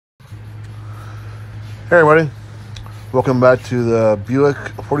Hey everybody, welcome back to the Buick,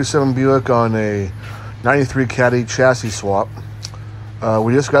 47 Buick on a 93 Caddy chassis swap.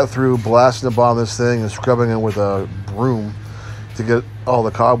 We just got through blasting the bottom of this thing and scrubbing it with a broom to get all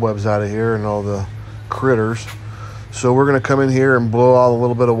the cobwebs out of here and all the critters. So we're going to come in here and blow out a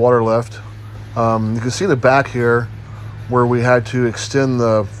little bit of water left. You can see the back here where we had to extend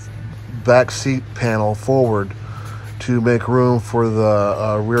the back seat panel forward to make room for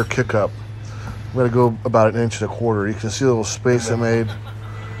the rear kick-up. I'm going to go about 1.25 inches. You can see the little space it made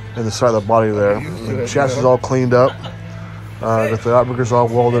in the side of the body there. The chassis is all cleaned up. Got the outriggers all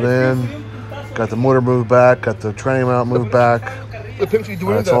welded in. Got the motor moved back. Got the tranny mount moved back.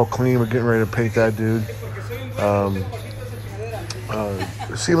 It's all clean. We're getting ready to paint that dude.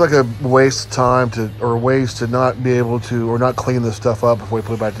 It seems like a waste of time or waste to not be able to, or not clean this stuff up before we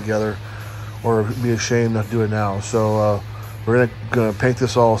put it back together, or be ashamed not to do it now. So we're gonna paint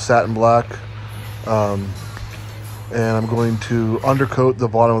this all satin black. And I'm going to undercoat the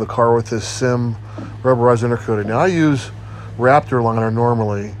bottom of the car with this Sim rubberized undercoating. Now I use Raptor liner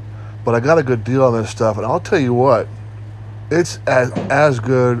normally, but I got a good deal on this stuff, and I'll tell you what, it's as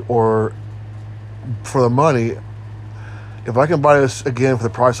good, or for the money. If I can buy this again for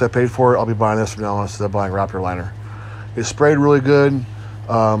the price I paid for it, I'll be buying this from now on instead of buying Raptor liner. It sprayed really good.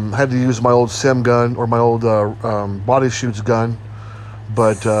 Had to use my old Sim gun, or my old body shoots gun.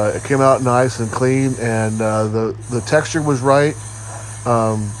 But it came out nice and clean, and the texture was right.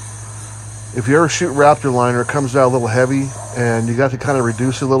 If you ever shoot Raptor liner, it comes out a little heavy, and you got to kind of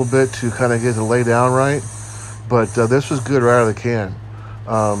reduce it a little bit to kind of get it to lay down right. But this was good right out of the can.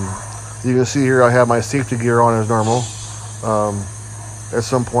 You can see here I have my safety gear on as normal. At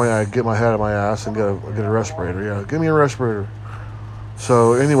some point I get my head out of my ass and get a respirator. Yeah, give me a respirator.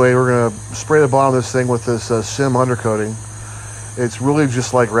 So anyway, we're going to spray the bottom of this thing with this Sim undercoating. It's really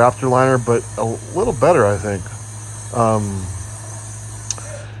just like Raptor liner, but a little better, I think.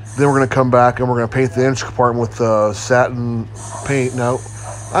 Then we're going to come back and we're going to paint the engine compartment with satin paint. Now,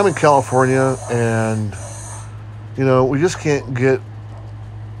 I'm in California, and, you know, we just can't get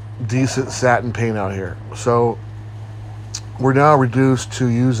decent satin paint out here. So we're now reduced to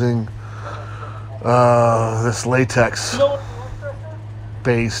using this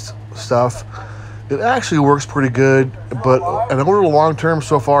latex-based stuff. It actually works pretty good, but over the long term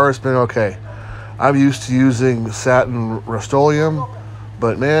so far, it's been okay. I'm used to using satin Rust-Oleum,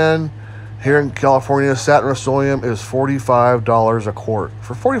 but man, here in California, satin Rust-Oleum is $45 a quart.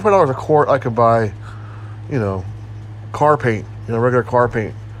 For $45 a quart, I could buy, you know, car paint, regular car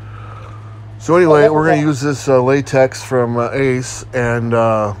paint. So anyway, we're going to use this latex from Ace and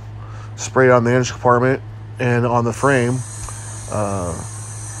spray it on the engine compartment and on the frame.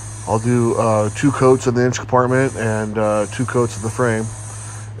 I'll do 2 coats in the engine compartment and 2 coats of the frame,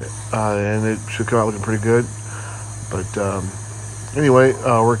 and it should come out looking pretty good. But anyway,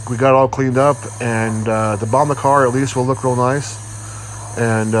 we got it all cleaned up, and the bottom of the car at least will look real nice.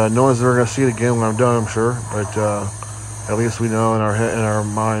 And no one's ever going to see it again when I'm done, I'm sure. But at least we know in our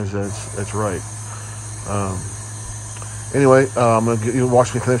minds that it's right. Anyway, I'm going to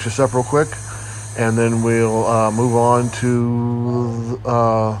watch me finish this up real quick, and then we'll move on to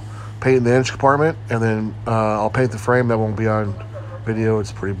painting the engine compartment, and then I'll paint the frame. That won't be on video.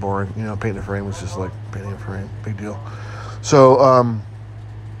 It's pretty boring. Painting the frame is just like painting a frame. Big deal. So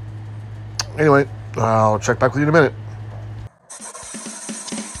anyway, I'll check back with you in a minute.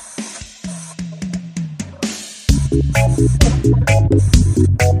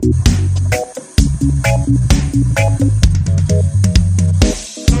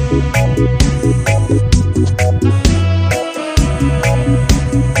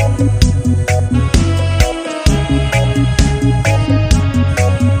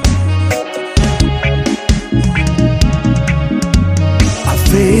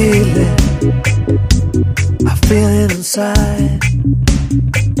 I feel it inside.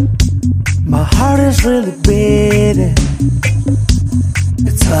 My heart is really beating.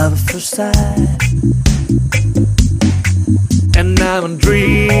 It's love at first sight, and I'm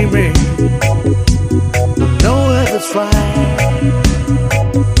dreaming. Don't know if it's right.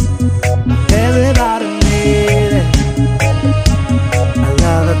 Everybody need it. I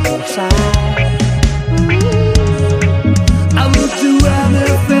love it inside. I would do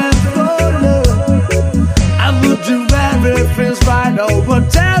everything for love. I would do everything's right, or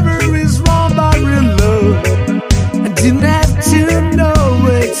whatever is wrong by real love. I didn't have to know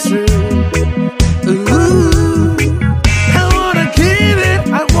it's true. Ooh, I wanna give it,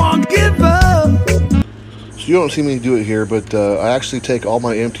 I won't give up. So you don't see me do it here, but I actually take all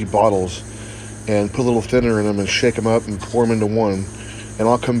my empty bottles and put a little thinner in them and shake them up and pour them into one. and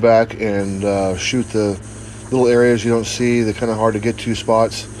I'll come back and shoot the little areas you don't see, the kind of hard to get to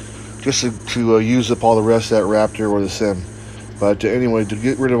spots, just to use up all the rest of that Raptor or the Sim. But anyway, to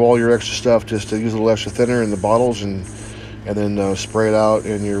get rid of all your extra stuff, just to use a little extra thinner in the bottles and then spray it out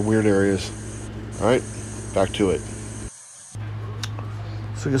in your weird areas. All right, back to it.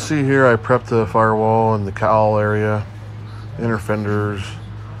 So you can see here I prepped the firewall and the cowl area, inner fenders,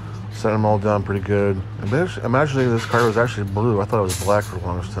 set them all down pretty good. I'm imagining this car was actually blue. I thought it was black for the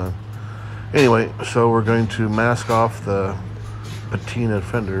longest time. Anyway, so we're going to mask off the patina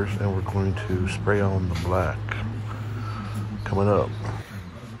fenders and we're going to spray on the black. Coming up.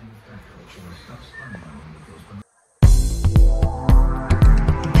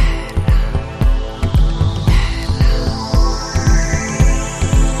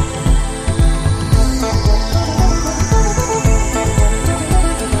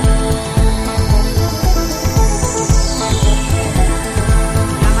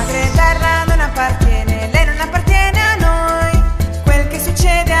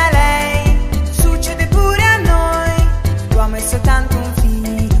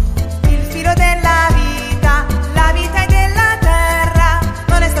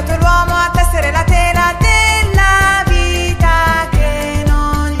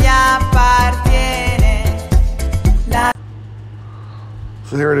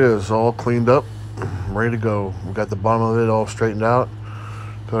 So here it is, all cleaned up, ready to go. We got the bottom of it all straightened out,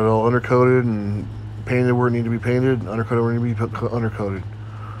 got it all undercoated and painted where it needed to be painted, undercoated where it needed to be undercoated.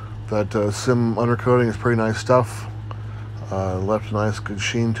 That Sim undercoating is pretty nice stuff. Left a nice good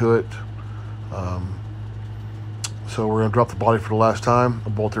sheen to it. So we're gonna drop the body for the last time,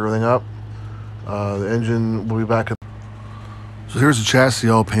 bolt everything up. The engine will be back. So here's the chassis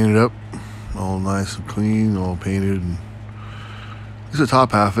all painted up, all nice and clean, all painted. This is the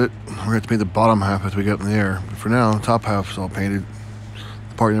top half of it. We're going to have to paint the bottom half after we get up in the air. But for now, the top half is all painted.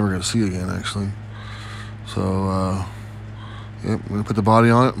 The part you're never going to see again, actually. So, yep, we're going to put the body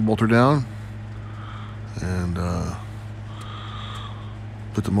on it, bolt her down, and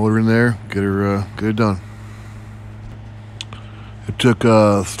put the motor in there, get it done. It took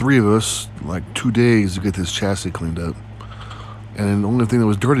 3 of us like 2 days to get this chassis cleaned up. And the only thing that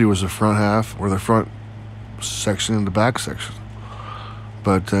was dirty was the front half, or the front section and the back section.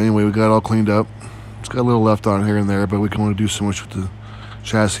 But anyway, we got it all cleaned up. It's got a little left on here and there, but we can only do so much with the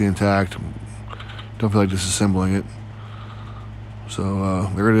chassis intact. Don't feel like disassembling it. So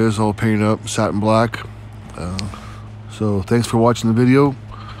there it is, all painted up, satin black. So thanks for watching the video.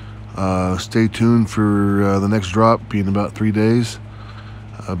 Stay tuned for the next drop, being about 3 days.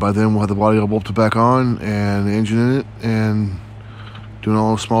 By then we'll have the body all bolted back on and the engine in it and doing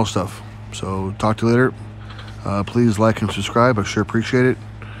all the small stuff. So talk to you later. Please like and subscribe. I sure appreciate it.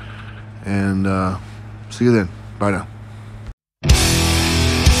 And see you then. Bye now.